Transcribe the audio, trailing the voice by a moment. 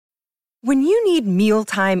When you need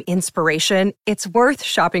mealtime inspiration, it's worth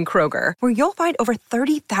shopping Kroger, where you'll find over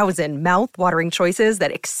 30,000 mouth-watering choices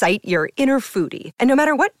that excite your inner foodie. And no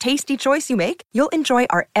matter what tasty choice you make, you'll enjoy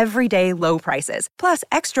our everyday low prices, plus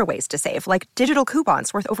extra ways to save, like digital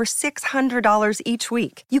coupons worth over $600 each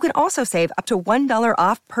week. You can also save up to $1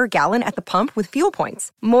 off per gallon at the pump with fuel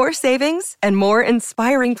points. More savings and more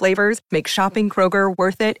inspiring flavors make shopping Kroger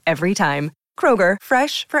worth it every time. Kroger,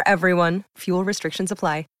 fresh for everyone. Fuel restrictions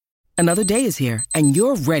apply. Another day is here, and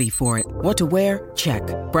you're ready for it. What to wear? Check.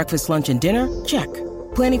 Breakfast, lunch, and dinner? Check.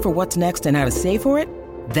 Planning for what's next and how to save for it?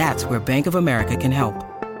 That's where Bank of America can help.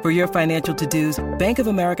 For your financial to-dos, Bank of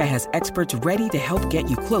America has experts ready to help get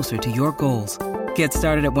you closer to your goals. Get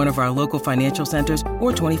started at one of our local financial centers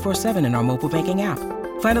or 24/7 in our mobile banking app.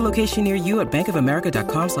 Find a location near you at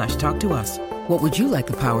bankofamerica.com/talktous. What would you like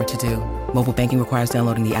the power to do? Mobile banking requires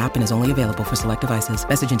downloading the app and is only available for select devices.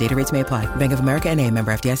 Message and data rates may apply. Bank of America N.A.,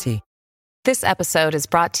 member FDIC. This episode is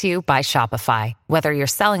brought to you by Shopify. Whether you're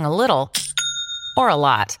selling a little or a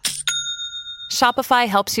lot, Shopify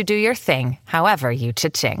helps you do your thing, however you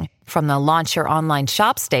cha-ching. From the launch your online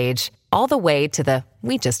shop stage, all the way to the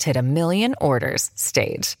we just hit 1 million orders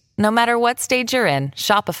stage. No matter what stage you're in,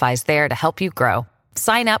 Shopify's there to help you grow.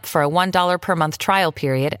 Sign up for a $1 per month trial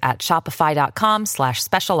period at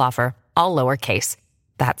shopify.com/special offer, all lowercase.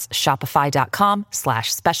 That's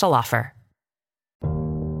shopify.com/special offer.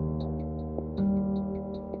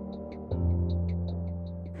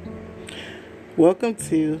 Welcome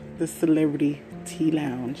to the Celebrity Tea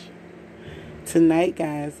Lounge. Tonight,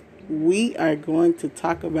 guys, we are going to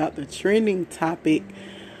talk about the trending topic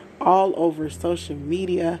all over social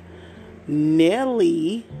media.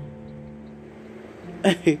 Nelly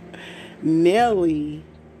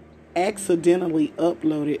accidentally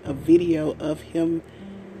uploaded a video of him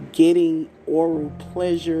getting oral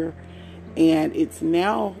pleasure, and it's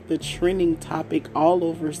now the trending topic all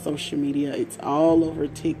over social media. It's all over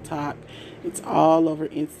TikTok. It's all over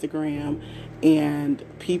Instagram, and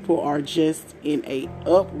people are just in a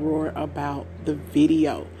uproar about the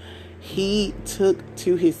video. He took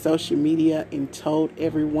to his social media and told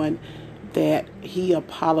everyone that he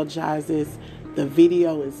apologizes. The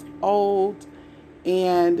video is old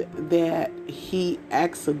and that he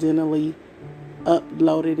accidentally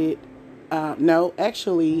uploaded it.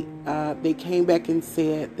 They came back and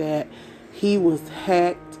said that he was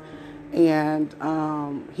hacked, and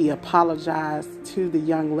he apologized to the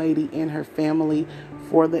young lady and her family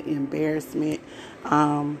for the embarrassment.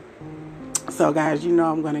 So guys, you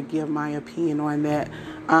know I'm going to give my opinion on that.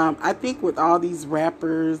 I think with all these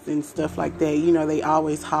rappers and stuff like that, you know, they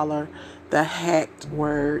always holler the hacked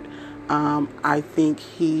word. I think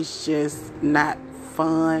he's just not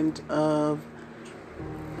fond of,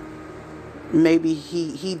 maybe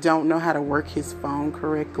he don't know how to work his phone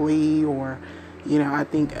correctly, or, you know, I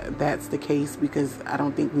think that's the case, because I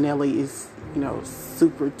don't think Nelly is, you know,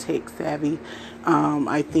 super tech savvy.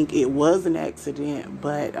 I think it was an accident,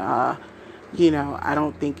 but, you know, I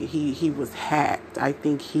don't think he was hacked. I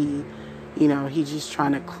think he's just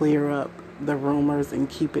trying to clear up the rumors and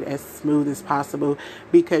keep it as smooth as possible,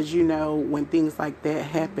 because, you know, when things like that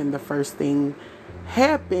happen, the first thing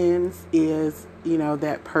happens is, you know,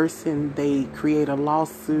 that person, they create a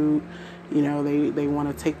lawsuit, you know, they want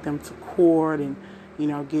to take them to court and, you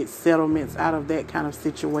know, get settlements out of that kind of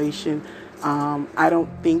situation. I don't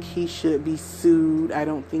think he should be sued. I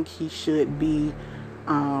don't think he should be,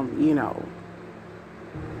 you know,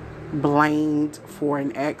 blamed for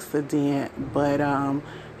an accident, but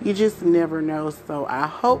you just never know. So I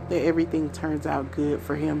hope that everything turns out good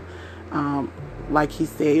for him. Like he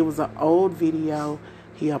said, it was an old video.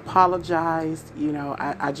 He apologized. You know,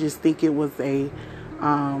 I just think it was a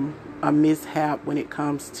mishap when it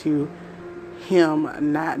comes to him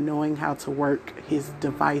not knowing how to work his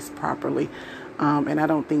device properly. And I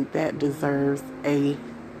don't think that deserves a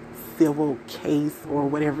civil case or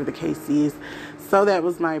whatever the case is. So that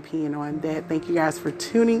was my opinion on that. Thank you guys for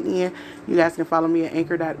tuning in. You guys can follow me at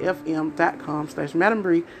anchor.fm.com/Madam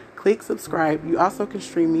Bree. Click subscribe. You also can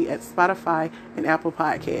stream me at Spotify and Apple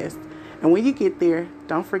Podcasts. And when you get there,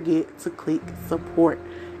 don't forget to click support.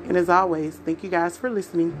 And as always, thank you guys for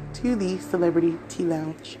listening to the Celebrity Tea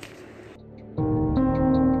Lounge.